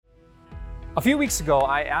A few weeks ago,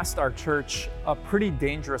 I asked our church a pretty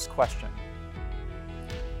dangerous question.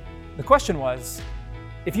 The question was,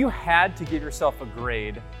 if you had to give yourself a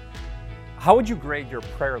grade, how would you grade your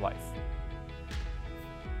prayer life?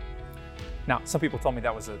 Now, some people told me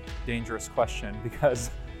that was a dangerous question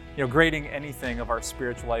because, grading anything of our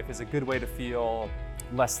spiritual life is a good way to feel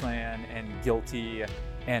less than and guilty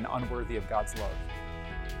and unworthy of God's love.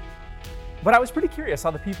 But I was pretty curious how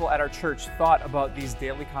the people at our church thought about these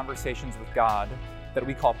daily conversations with God that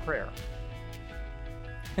we call prayer.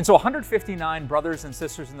 And so 159 brothers and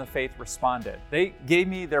sisters in the faith responded. They gave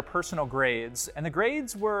me their personal grades, and the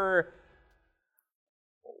grades were,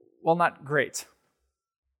 well, not great.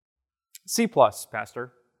 C+,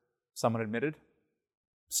 Pastor, someone admitted.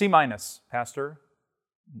 C-, Pastor.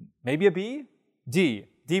 Maybe a B? D,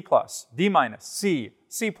 D+, D-, C,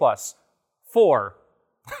 C+, 4.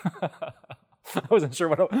 I wasn't sure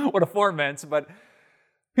what a 4 meant, but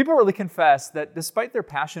people really confessed that despite their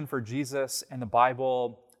passion for Jesus and the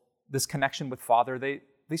Bible, this connection with Father,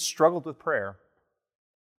 they struggled with prayer.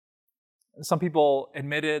 Some people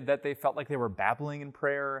admitted that they felt like they were babbling in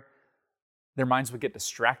prayer. Their minds would get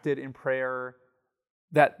distracted in prayer.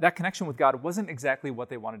 That connection with God wasn't exactly what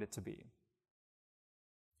they wanted it to be.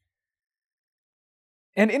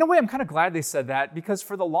 And in a way, I'm kind of glad they said that, because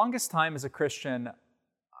for the longest time as a Christian,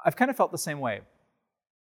 I've kind of felt the same way.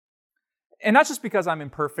 And not just because I'm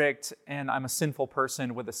imperfect and I'm a sinful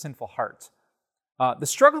person with a sinful heart. The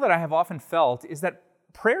struggle that I have often felt is that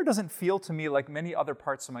prayer doesn't feel to me like many other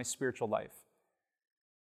parts of my spiritual life.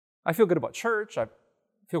 I feel good about church, I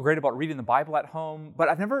feel great about reading the Bible at home, but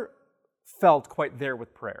I've never felt quite there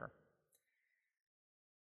with prayer.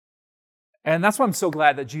 And that's why I'm so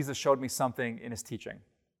glad that Jesus showed me something in his teaching.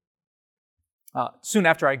 Soon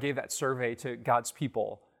after I gave that survey to God's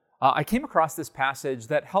people, I came across this passage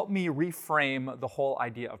that helped me reframe the whole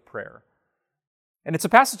idea of prayer. And it's a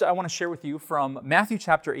passage I want to share with you from Matthew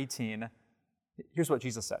chapter 18. Here's what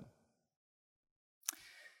Jesus said.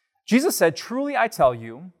 Jesus said, "Truly I tell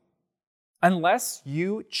you, unless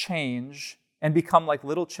you change and become like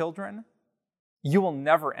little children, you will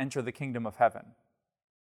never enter the kingdom of heaven.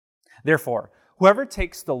 Therefore, whoever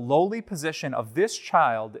takes the lowly position of this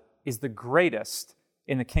child is the greatest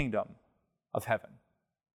in the kingdom of heaven."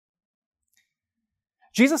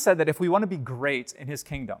 Jesus said that if we want to be great in his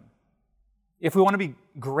kingdom, if we want to be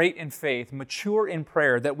great in faith, mature in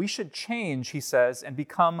prayer, that we should change, he says, and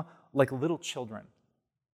become like little children.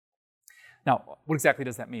 Now, what exactly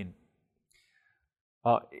does that mean?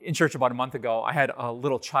 In church about a month ago, I had a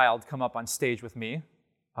little child come up on stage with me.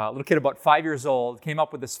 A little kid about 5 years old came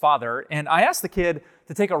up with his father, and I asked the kid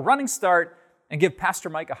to take a running start and give Pastor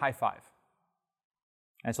Mike a high five.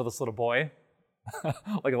 And so this little boy,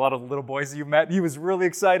 like a lot of the little boys you met, he was really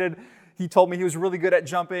excited. He told me he was really good at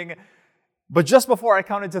jumping. But just before I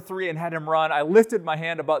counted to 3 and had him run, I lifted my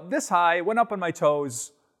hand about this high, went up on my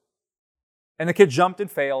toes, and the kid jumped and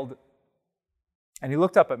failed. And he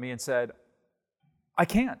looked up at me and said, "I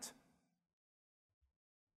can't."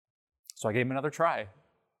 So I gave him another try.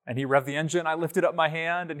 And he revved the engine, I lifted up my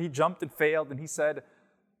hand, and he jumped and failed, and he said,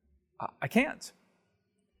 "I can't."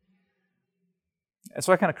 And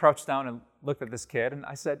so I kind of crouched down and looked at this kid, and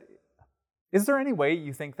I said, "Is there any way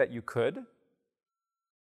you think that you could?"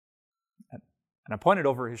 And I pointed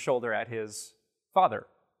over his shoulder at his father.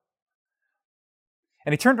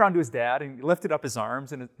 And he turned around to his dad, and he lifted up his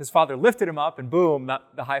arms, and his father lifted him up, and boom,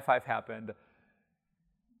 the high five happened.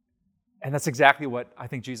 And that's exactly what I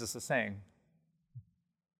think Jesus is saying.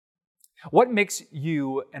 What makes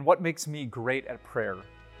you and what makes me great at prayer,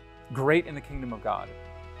 great in the kingdom of God?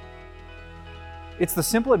 It's the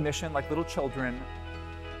simple admission, like little children,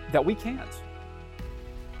 that we can't.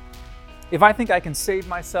 If I think I can save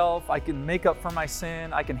myself, I can make up for my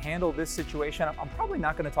sin, I can handle this situation, I'm probably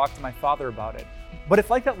not going to talk to my Father about it. But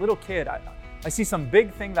if, like that little kid, I see some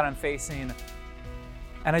big thing that I'm facing,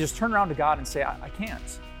 and I just turn around to God and say, I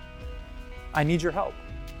can't. I need your help.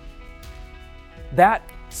 That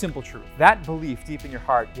simple truth, that belief deep in your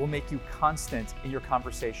heart will make you constant in your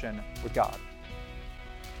conversation with God.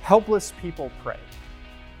 Helpless people pray.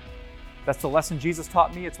 That's the lesson Jesus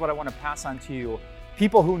taught me. It's what I want to pass on to you.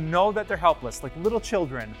 People who know that they're helpless, like little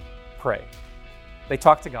children, pray. They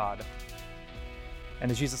talk to God. And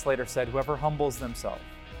as Jesus later said, whoever humbles themselves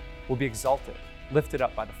will be exalted, lifted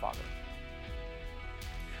up by the Father.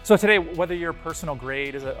 So today, whether your personal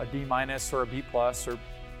grade is a D- or a B+, or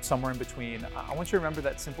somewhere in between, I want you to remember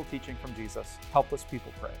that simple teaching from Jesus. Helpless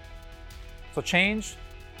people pray. So change,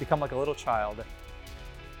 become like a little child,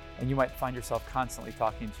 and you might find yourself constantly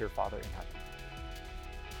talking to your Father in heaven.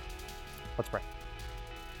 Let's pray.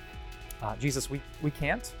 Jesus, we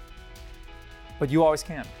can't. but you always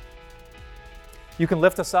can. You can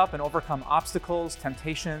lift us up and overcome obstacles,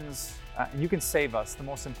 temptations, and you can save us, the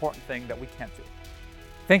most important thing that we can't do.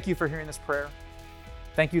 Thank you for hearing this prayer.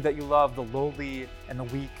 Thank you that you love the lowly and the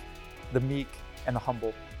weak, the meek and the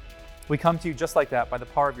humble. We come to you just like that by the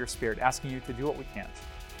power of your Spirit, asking you to do what we can't.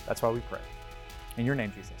 That's why we pray. In your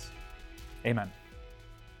name, Jesus. Amen.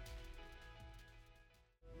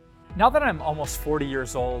 Now that I'm almost 40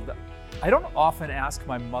 years old, I don't often ask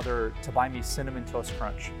my mother to buy me Cinnamon Toast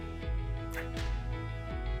Crunch.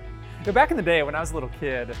 Back in the day when I was a little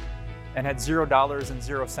kid and had $0 and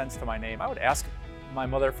 0 cents to my name, I would ask my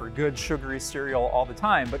mother for good sugary cereal all the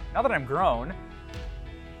time. But now that I'm grown,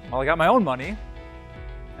 well, I got my own money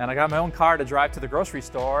and I got my own car to drive to the grocery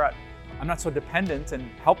store. I'm not so dependent and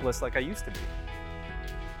helpless like I used to be.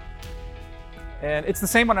 And it's the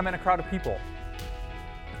same when I'm in a crowd of people.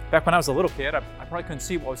 Back when I was a little kid, I probably couldn't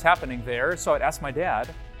see what was happening there, so I'd ask my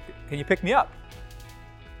dad, "Can you pick me up?"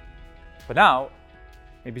 But now,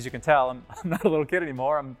 maybe as you can tell, I'm not a little kid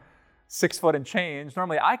anymore. I'm 6 foot and change.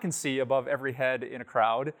 Normally I can see above every head in a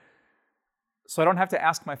crowd, so I don't have to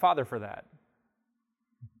ask my father for that.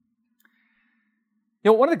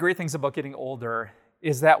 One of the great things about getting older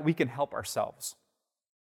is that we can help ourselves.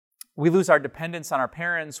 We lose our dependence on our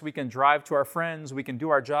parents. We can drive to our friends. We can do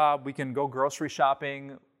our job. We can go grocery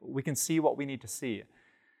shopping. We can see what we need to see.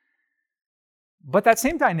 But that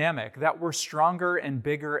same dynamic, that we're stronger and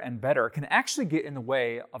bigger and better, can actually get in the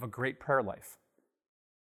way of a great prayer life.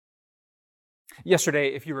 Yesterday,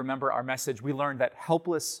 if you remember our message, we learned that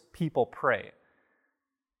helpless people pray.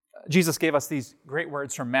 Jesus gave us these great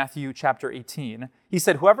words from Matthew chapter 18. He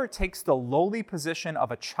said, "Whoever takes the lowly position of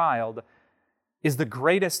a child is the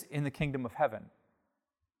greatest in the kingdom of heaven."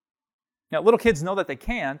 Now, little kids know that they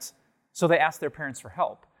can't, so they ask their parents for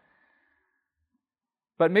help.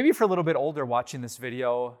 But maybe if you're a little bit older watching this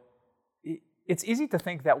video, it's easy to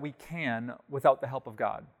think that we can without the help of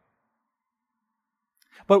God.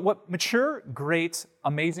 But what mature, great,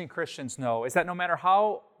 amazing Christians know is that no matter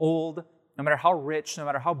how old, no matter how rich, no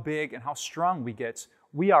matter how big and how strong we get,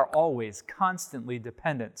 we are always constantly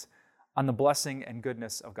dependent on the blessing and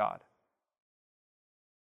goodness of God.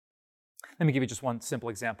 Let me give you just one simple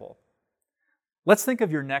example. Let's think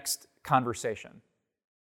of your next conversation.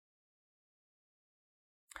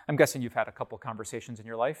 I'm guessing you've had a couple conversations in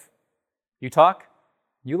your life. You talk,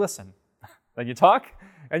 you listen. Then you talk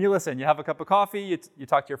and you listen. You have a cup of coffee, you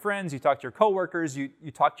talk to your friends, you talk to your coworkers,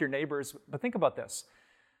 you talk to your neighbors. But think about this.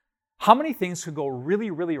 How many things could go really,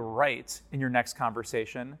 really right in your next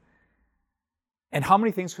conversation? And how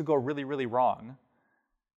many things could go really, really wrong?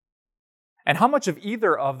 And how much of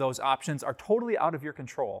either of those options are totally out of your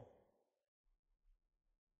control?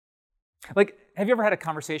 Like, have you ever had a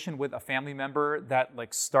conversation with a family member that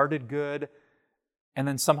started good and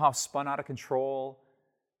then somehow spun out of control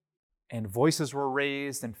and voices were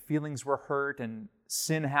raised and feelings were hurt and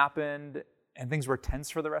sin happened and things were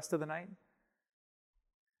tense for the rest of the night?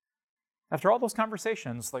 After all those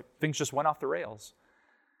conversations, things just went off the rails.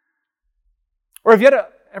 Or have you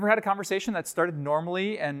ever had a conversation that started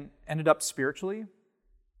normally and ended up spiritually?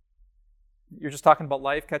 You're just talking about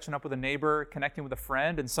life, catching up with a neighbor, connecting with a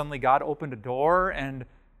friend, and suddenly God opened a door and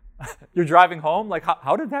you're driving home.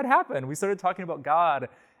 How did that happen? We started talking about God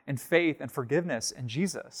and faith and forgiveness and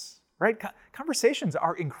Jesus, right? Conversations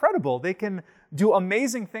are incredible. They can do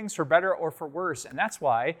amazing things for better or for worse. And that's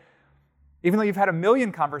why, even though you've had a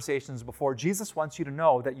million conversations before, Jesus wants you to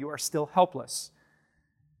know that you are still helpless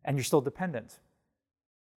and you're still dependent.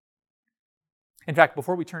 In fact,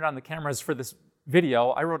 before we turned on the cameras for this video,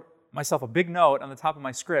 I wrote myself a big note on the top of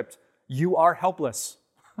my script: "You are helpless."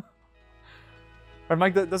 But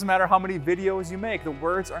Mike, it doesn't matter how many videos you make, the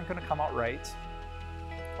words aren't going to come out right,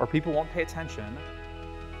 or people won't pay attention,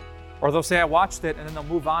 or they'll say, "I watched it," and then they'll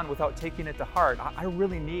move on without taking it to heart. I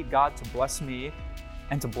really need God to bless me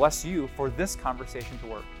and to bless you for this conversation to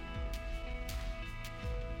work.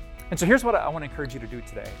 And so here's what I want to encourage you to do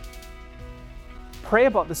today. Pray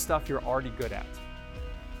about the stuff you're already good at.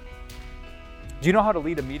 Do you know how to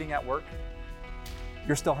lead a meeting at work?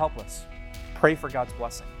 You're still helpless. Pray for God's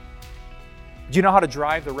blessing. Do you know how to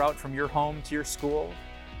drive the route from your home to your school?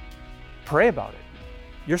 Pray about it.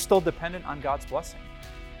 You're still dependent on God's blessing.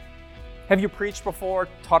 Have you preached before,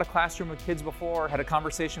 taught a classroom with kids before, had a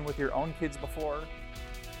conversation with your own kids before?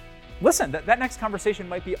 Listen, that next conversation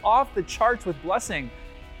might be off the charts with blessing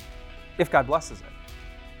if God blesses it.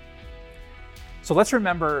 So let's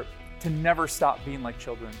remember to never stop being like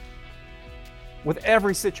children. With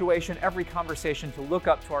every situation, every conversation, to look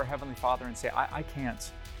up to our Heavenly Father and say, I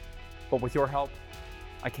can't, but with your help,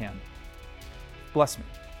 I can. Bless me.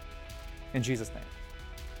 In Jesus' name.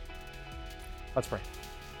 Let's pray.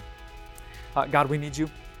 God, we need you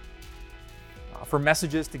for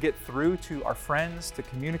messages to get through to our friends, to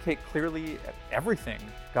communicate clearly at everything.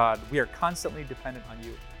 God, we are constantly dependent on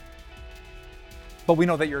you. But we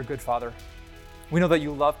know that you're a good Father. We know that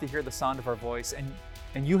you love to hear the sound of our voice,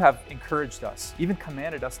 and you have encouraged us, even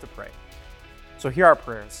commanded us to pray. So hear our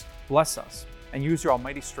prayers, bless us, and use your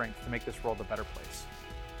almighty strength to make this world a better place.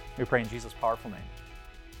 We pray in Jesus' powerful name.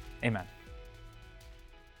 Amen.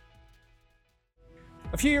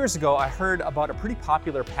 A few years ago, I heard about a pretty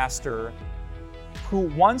popular pastor who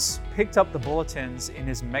once picked up the bulletins in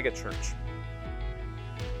his megachurch.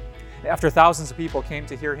 After thousands of people came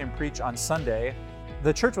to hear him preach on Sunday,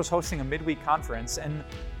 the church was hosting a midweek conference, and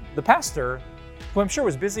the pastor, who I'm sure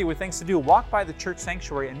was busy with things to do, walked by the church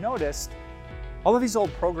sanctuary and noticed all of these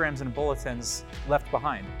old programs and bulletins left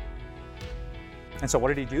behind. And so what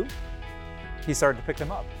did he do? He started to pick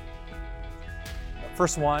them up.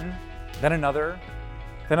 First one, then another,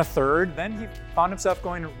 then a third. Then he found himself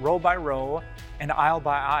going row by row and aisle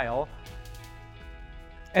by aisle.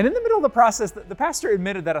 And in the middle of the process, the pastor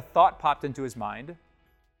admitted that a thought popped into his mind,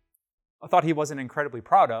 a thought he wasn't incredibly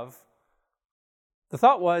proud of. The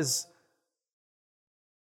thought was,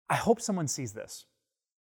 I hope someone sees this.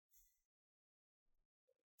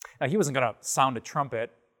 Now, he wasn't going to sound a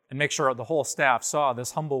trumpet and make sure the whole staff saw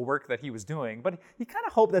this humble work that he was doing, but he kind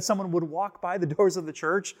of hoped that someone would walk by the doors of the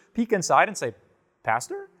church, peek inside and say,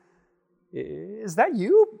 Pastor, is that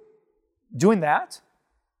you doing that?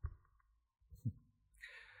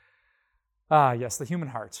 Yes, the human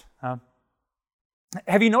heart.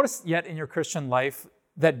 Have you noticed yet in your Christian life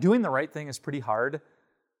that doing the right thing is pretty hard,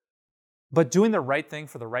 but doing the right thing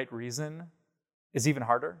for the right reason is even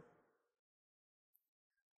harder?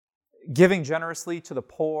 Giving generously to the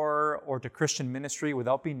poor or to Christian ministry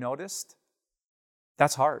without being noticed,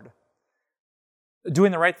 that's hard.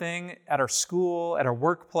 Doing the right thing at our school, at our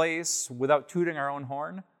workplace, without tooting our own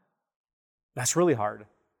horn, that's really hard.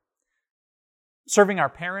 Serving our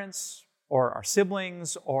parents or our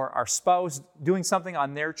siblings or our spouse, doing something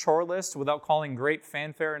on their chore list without calling great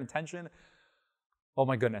fanfare and attention, oh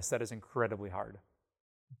my goodness, that is incredibly hard.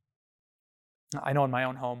 I know in my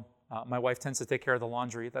own home, my wife tends to take care of the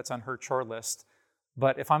laundry. That's on her chore list.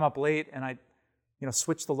 But if I'm up late and I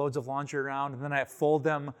switch the loads of laundry around and then I fold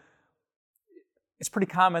them, it's pretty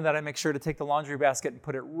common that I make sure to take the laundry basket and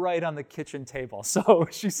put it right on the kitchen table. So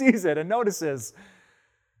she sees it and notices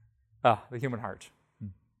the human heart.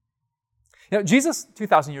 Jesus,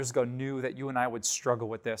 2,000 years ago, knew that you and I would struggle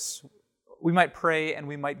with this. We might pray and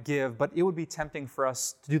we might give, but it would be tempting for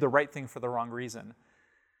us to do the right thing for the wrong reason.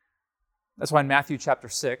 That's why in Matthew chapter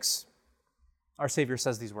 6, our Savior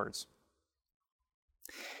says these words.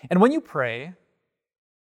 And when you pray,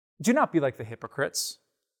 do not be like the hypocrites,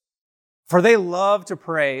 for they love to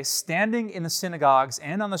pray, standing in the synagogues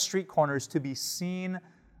and on the street corners to be seen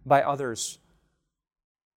by others.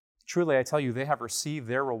 Truly, I tell you, they have received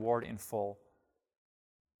their reward in full.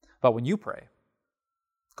 But when you pray,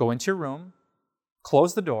 go into your room,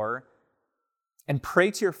 close the door, and pray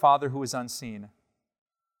to your Father who is unseen.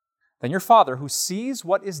 Then your Father, who sees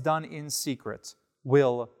what is done in secret,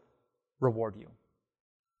 will reward you.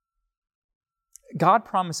 God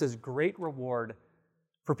promises great reward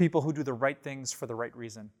for people who do the right things for the right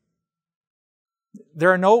reason.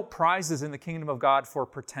 There are no prizes in the kingdom of God for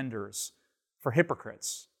pretenders, for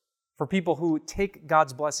hypocrites, for people who take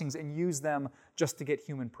God's blessings and use them just to get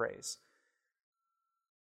human praise.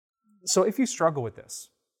 So if you struggle with this,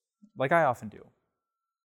 like I often do,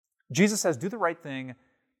 Jesus says, do the right thing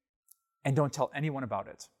and don't tell anyone about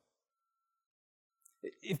it.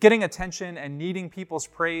 If getting attention and needing people's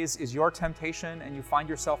praise is your temptation and you find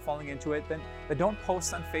yourself falling into it, then don't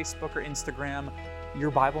post on Facebook or Instagram your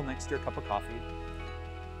Bible next to your cup of coffee.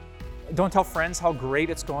 Don't tell friends how great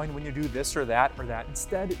it's going when you do this or that or that.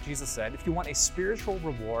 Instead, Jesus said, if you want a spiritual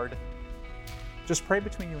reward, just pray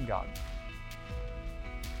between you and God.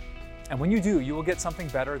 And when you do, you will get something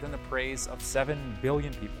better than the praise of 7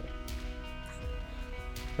 billion people.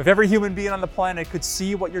 If every human being on the planet could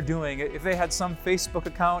see what you're doing, if they had some Facebook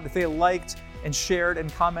account, if they liked and shared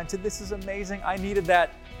and commented, this is amazing, I needed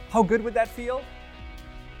that, how good would that feel?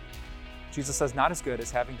 Jesus says, not as good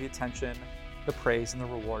as having the attention, the praise, and the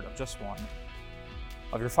reward of just one,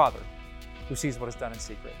 of your Father, who sees what is done in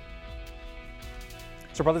secret.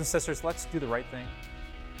 So brothers and sisters, let's do the right thing.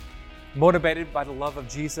 Motivated by the love of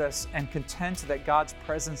Jesus and content that God's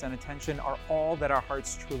presence and attention are all that our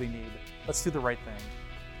hearts truly need. Let's do the right thing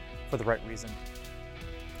for the right reason.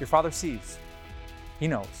 Your Father sees, He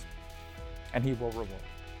knows, and He will reward.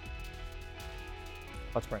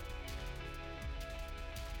 Let's pray.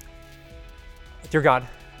 Dear God,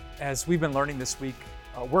 as we've been learning this week,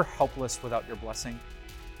 we're helpless without your blessing.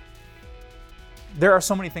 There are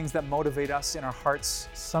so many things that motivate us in our hearts,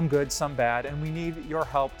 some good, some bad, and we need your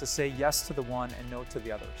help to say yes to the one and no to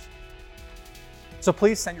the others. So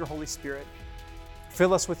please send your Holy Spirit,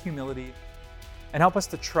 fill us with humility, and help us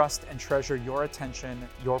to trust and treasure your attention,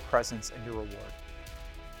 your presence, and your reward.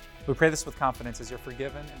 We pray this with confidence as your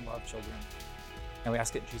forgiven and loved children, and we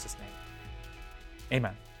ask it in Jesus' name.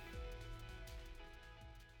 Amen.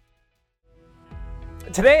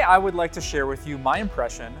 Today, I would like to share with you my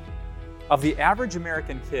impression of the average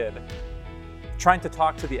American kid trying to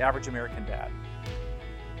talk to the average American dad.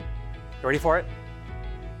 You ready for it?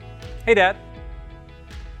 Hey, Dad.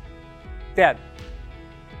 Dad.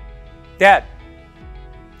 Dad.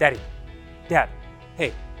 Daddy. Dad.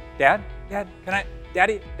 Hey, Dad. Dad. Can I?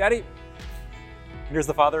 Daddy. Daddy. Here's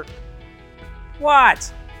the father. What?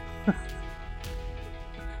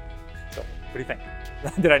 So, what do you think?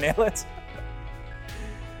 Did I nail it?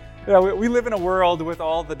 Yeah, we live in a world with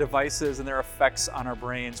all the devices and their effects on our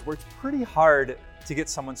brains where it's pretty hard to get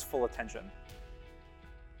someone's full attention.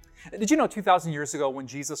 Did you know 2,000 years ago when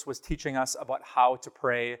Jesus was teaching us about how to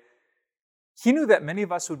pray, he knew that many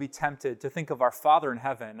of us would be tempted to think of our Father in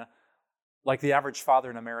heaven like the average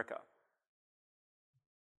father in America.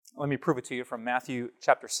 Let me prove it to you from Matthew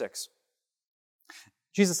chapter 6.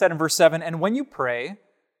 Jesus said in verse 7, "And when you pray,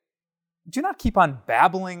 do not keep on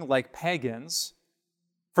babbling like pagans,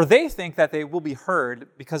 for they think that they will be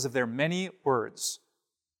heard because of their many words.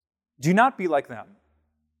 Do not be like them."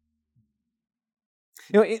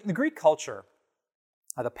 In the Greek culture,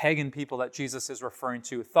 the pagan people that Jesus is referring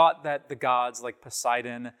to thought that the gods like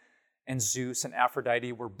Poseidon and Zeus and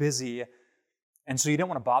Aphrodite were busy, and so you didn't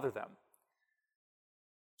want to bother them.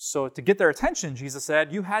 So to get their attention, Jesus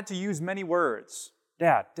said, you had to use many words.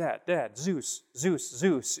 Dad, Dad, Dad, Zeus, Zeus,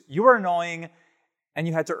 Zeus. You were annoying, and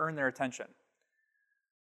you had to earn their attention.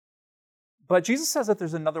 But Jesus says that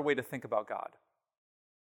there's another way to think about God.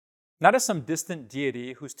 Not as some distant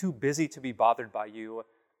deity who's too busy to be bothered by you,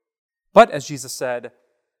 but as Jesus said,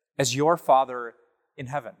 as your Father in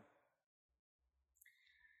heaven.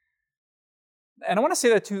 And I want to say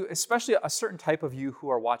that to especially a certain type of you who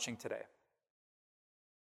are watching today.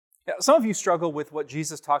 Some of you struggle with what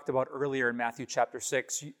Jesus talked about earlier in Matthew chapter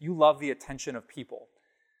 6. You love the attention of people.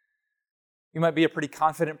 You might be a pretty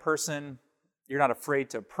confident person. You're not afraid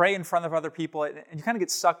to pray in front of other people, and you kind of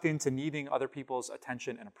get sucked into needing other people's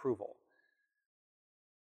attention and approval.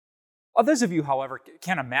 Others of you, however,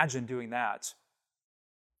 can't imagine doing that.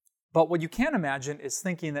 But what you can imagine is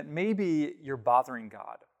thinking that maybe you're bothering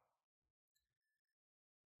God.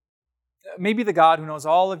 Maybe the God who knows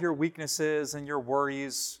all of your weaknesses and your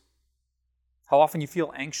worries, how often you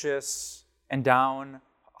feel anxious and down,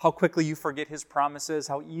 how quickly you forget His promises,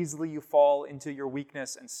 how easily you fall into your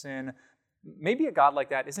weakness and sin. Maybe a God like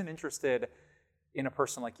that isn't interested in a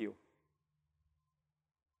person like you.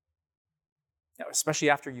 Now, especially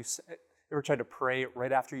after you ever tried to pray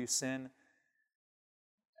right after you sin,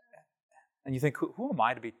 and you think, who am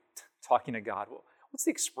I to be talking to God? Well, what's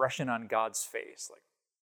the expression on God's face? Like,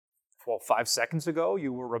 well, 5 seconds ago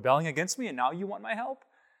you were rebelling against me and now you want my help?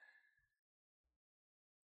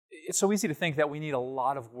 It's so easy to think that we need a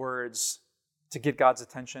lot of words to get God's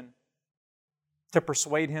attention, to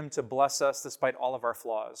persuade Him to bless us despite all of our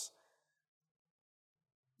flaws.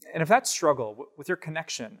 And if that struggle with your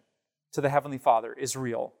connection to the Heavenly Father is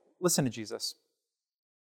real, listen to Jesus.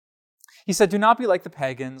 He said, "Do not be like the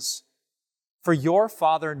pagans, for your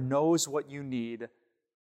Father knows what you need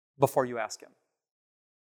before you ask Him."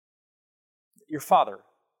 Your Father,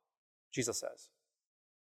 Jesus says.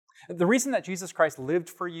 The reason that Jesus Christ lived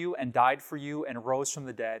for you and died for you and rose from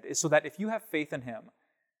the dead is so that if you have faith in Him,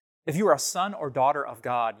 if you are a son or daughter of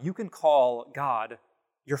God, you can call God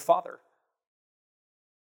your Father.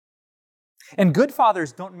 And good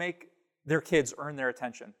fathers don't make their kids earn their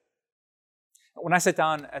attention. When I sit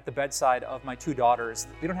down at the bedside of my 2 daughters,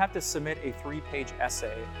 they don't have to submit a 3-page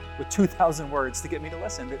essay with 2,000 words to get me to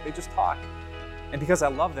listen. They just talk. And because I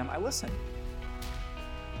love them, I listen.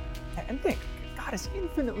 And think, God is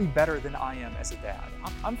infinitely better than I am as a dad.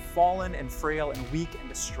 I'm fallen and frail and weak and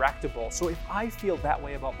distractible. So if I feel that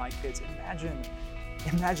way about my kids,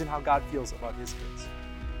 imagine how God feels about His kids.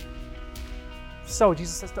 So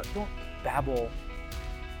Jesus says, don't babble.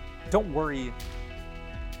 Don't worry.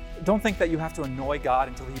 Don't think that you have to annoy God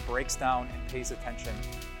until He breaks down and pays attention.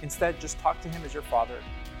 Instead, just talk to Him as your Father.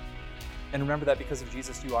 And remember that because of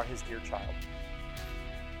Jesus, you are His dear child.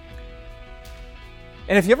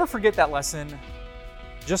 And if you ever forget that lesson,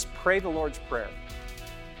 just pray the Lord's Prayer.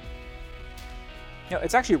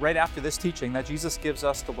 It's actually right after this teaching that Jesus gives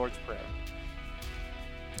us the Lord's Prayer.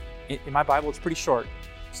 In my Bible, it's pretty short.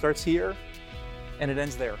 It starts here and it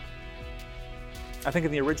ends there. I think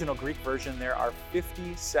in the original Greek version, there are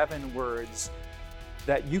 57 words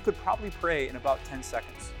that you could probably pray in about 10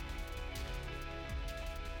 seconds.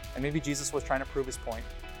 And maybe Jesus was trying to prove his point.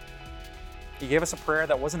 He gave us a prayer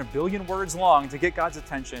that wasn't a billion words long to get God's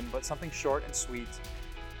attention, but something short and sweet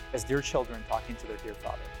as dear children talking to their dear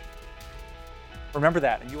Father. Remember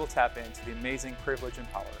that, and you will tap into the amazing privilege and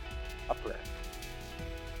power of prayer.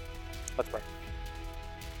 Let's pray.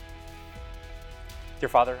 Dear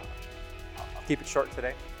Father, I'll keep it short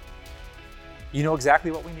today. You know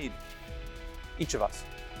exactly what we need, each of us.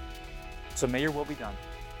 So may your will be done.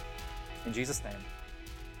 In Jesus' name,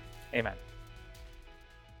 amen.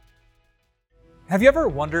 Have you ever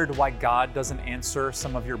wondered why God doesn't answer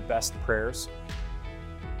some of your best prayers?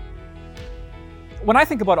 When I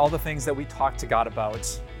think about all the things that we talk to God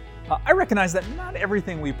about, I recognize that not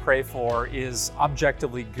everything we pray for is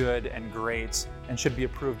objectively good and great and should be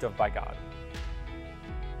approved of by God.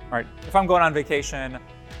 All right, if I'm going on vacation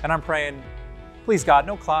and I'm praying, please God,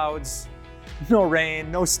 no clouds, no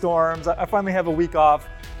rain, no storms, I finally have a week off,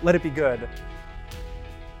 let it be good.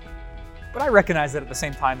 But I recognize that at the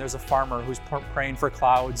same time, there's a farmer who's praying for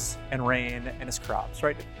clouds and rain and his crops,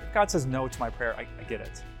 right? If God says no to my prayer, I get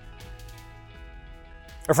it.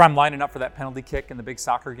 Or if I'm lining up for that penalty kick in the big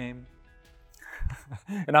soccer game,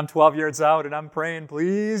 and I'm 12 yards out and I'm praying,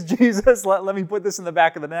 please, Jesus, let me put this in the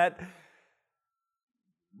back of the net.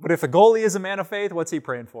 But if the goalie is a man of faith, what's he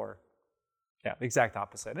praying for? Yeah, the exact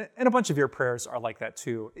opposite. And a bunch of your prayers are like that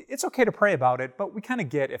too. It's okay to pray about it, but we kind of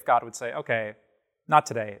get if God would say, okay, not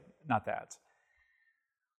today, not that.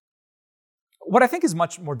 What I think is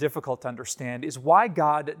much more difficult to understand is why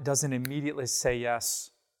God doesn't immediately say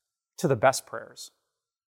yes to the best prayers.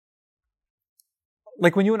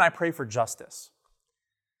 Like when you and I pray for justice,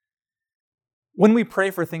 when we pray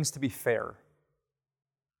for things to be fair,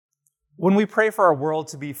 when we pray for our world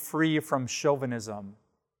to be free from chauvinism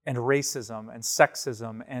and racism and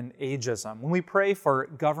sexism and ageism, when we pray for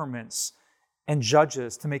governments and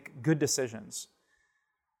judges to make good decisions,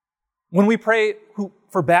 when we pray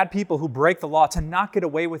for bad people who break the law to not get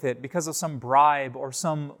away with it because of some bribe or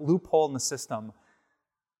some loophole in the system,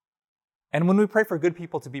 and when we pray for good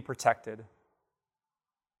people to be protected,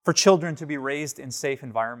 for children to be raised in safe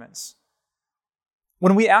environments,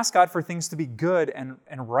 when we ask God for things to be good and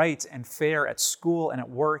right and fair at school and at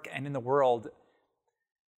work and in the world,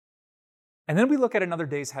 and then we look at another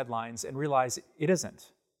day's headlines and realize it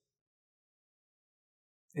isn't.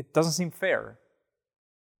 It doesn't seem fair.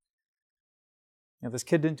 You know, this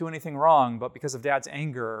kid didn't do anything wrong, but because of dad's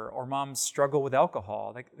anger or mom's struggle with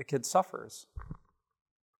alcohol, the kid suffers.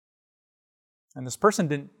 And this person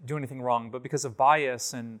didn't do anything wrong, but because of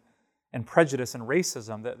bias and prejudice and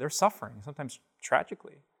racism, they're suffering, sometimes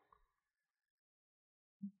tragically.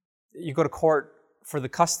 You go to court for the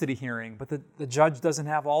custody hearing, but the judge doesn't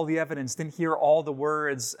have all the evidence, didn't hear all the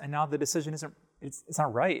words, and now the decision it's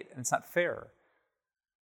not right and it's not fair.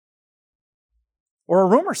 Or a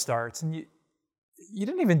rumor starts and you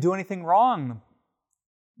didn't even do anything wrong,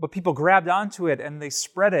 but people grabbed onto it and they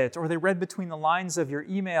spread it, or they read between the lines of your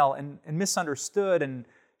email and misunderstood and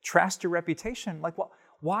trashed your reputation. Like,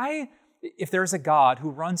 why, if there's a God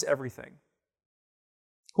who runs everything,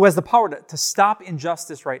 who has the power to stop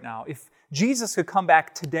injustice right now, if Jesus could come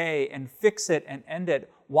back today and fix it and end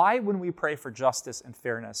it, why, when we pray for justice and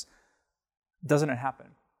fairness, doesn't it happen?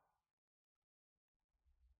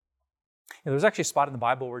 There's actually a spot in the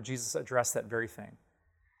Bible where Jesus addressed that very thing.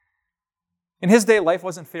 In his day, life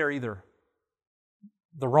wasn't fair either.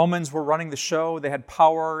 The Romans were running the show. They had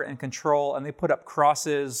power and control, and they put up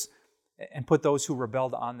crosses and put those who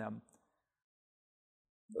rebelled on them.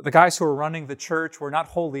 The guys who were running the church were not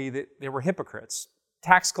holy. They were hypocrites.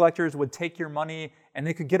 Tax collectors would take your money, and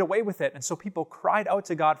they could get away with it. And so people cried out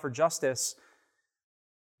to God for justice,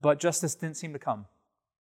 but justice didn't seem to come.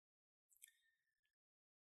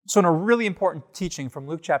 So in a really important teaching from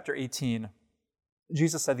Luke chapter 18,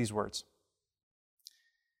 Jesus said these words: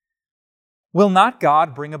 "Will not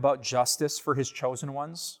God bring about justice for his chosen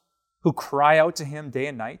ones who cry out to him day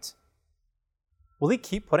and night? Will he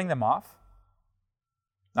keep putting them off?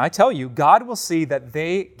 I tell you, God will see that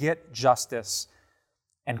they get justice,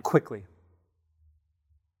 and quickly."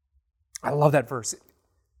 I love that verse.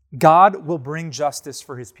 God will bring justice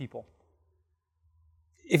for his people.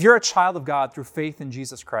 If you're a child of God through faith in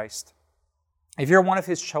Jesus Christ, if you're one of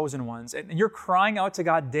his chosen ones, and you're crying out to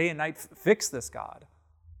God day and night, fix this, God.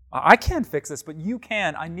 I can't fix this, but you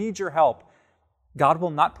can. I need your help. God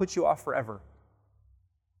will not put you off forever.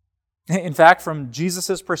 In fact, from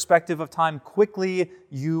Jesus' perspective of time, quickly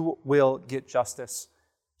you will get justice.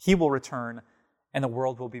 He will return, and the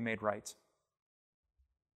world will be made right.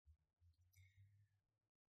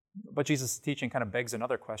 But Jesus' teaching kind of begs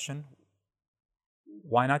another question.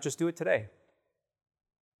 Why not just do it today?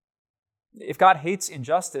 If God hates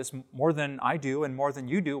injustice more than I do and more than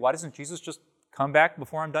you do, why doesn't Jesus just come back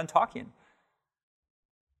before I'm done talking?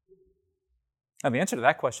 And the answer to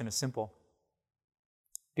that question is simple.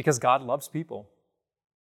 Because God loves people.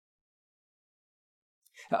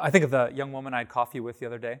 I think of the young woman I had coffee with the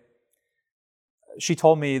other day. She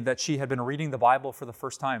told me that she had been reading the Bible for the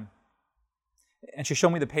first time. And she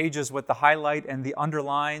showed me the pages with the highlight and the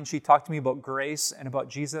underline. She talked to me about grace and about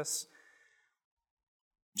Jesus.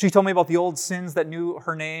 She told me about the old sins that knew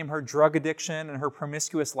her name, her drug addiction, and her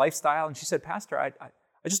promiscuous lifestyle. And she said, Pastor, I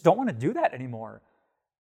just don't want to do that anymore.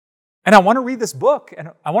 And I want to read this book, and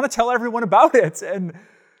I want to tell everyone about it. And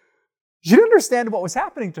she didn't understand what was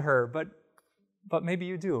happening to her, but maybe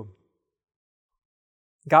you do.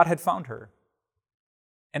 God had found her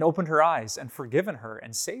and opened her eyes and forgiven her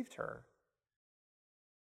and saved her.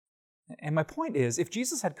 And my point is, if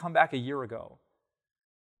Jesus had come back a year ago,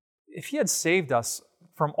 if he had saved us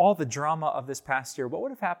from all the drama of this past year, what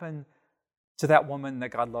would have happened to that woman that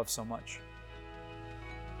God loved so much?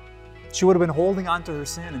 She would have been holding on to her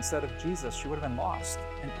sin instead of Jesus. She would have been lost.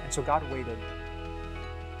 And so God waited.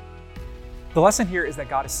 The lesson here is that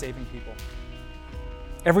God is saving people.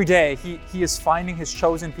 Every day, he is finding his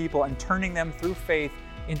chosen people and turning them through faith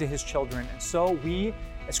into his children. And so we,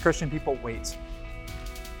 as Christian people, wait.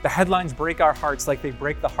 The headlines break our hearts like they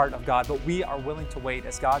break the heart of God, but we are willing to wait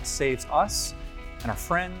as God saves us and our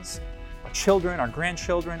friends, our children, our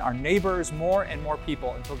grandchildren, our neighbors, more and more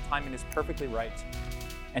people until the timing is perfectly right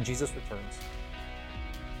and Jesus returns.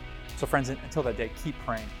 So friends, until that day, keep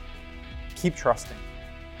praying, keep trusting.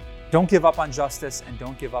 Don't give up on justice and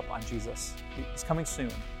don't give up on Jesus. He's coming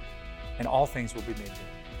soon and all things will be made new.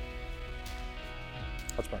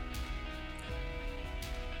 Let's pray.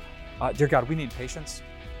 Dear God, we need patience.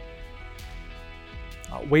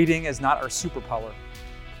 Waiting is not our superpower.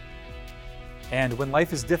 And when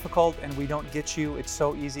life is difficult and we don't get you, it's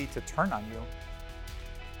so easy to turn on you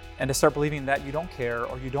and to start believing that you don't care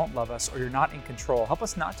or you don't love us or you're not in control. Help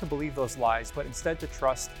us not to believe those lies, but instead to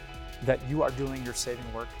trust that you are doing your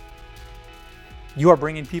saving work. You are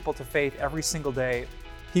bringing people to faith every single day,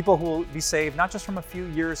 people who will be saved not just from a few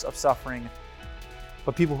years of suffering,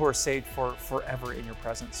 but people who are saved for forever in your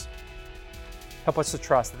presence. Help us to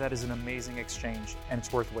trust that that is an amazing exchange and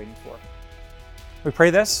it's worth waiting for. We pray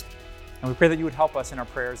this, and we pray that you would help us in our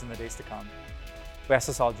prayers in the days to come. We ask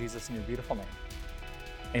this all in Jesus' in your beautiful name.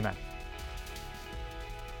 Amen.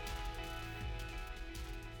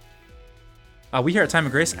 We here at Time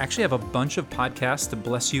of Grace actually have a bunch of podcasts to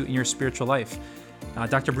bless you in your spiritual life.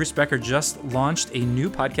 Dr. Bruce Becker just launched a new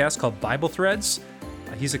podcast called Bible Threads.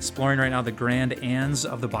 He's exploring right now the grand ands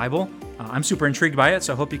of the Bible. I'm super intrigued by it,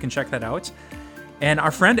 so I hope you can check that out. And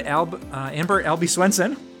our friend Amber Albee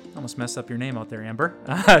Swenson, almost messed up your name out there, Amber.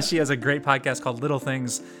 She has a great podcast called Little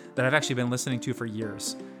Things that I've actually been listening to for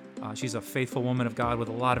years. She's a faithful woman of God with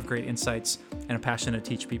a lot of great insights and a passion to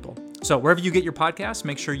teach people. So wherever you get your podcasts,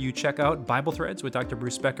 make sure you check out Bible Threads with Dr.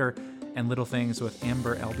 Bruce Becker and Little Things with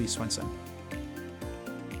Amber Albee Swenson.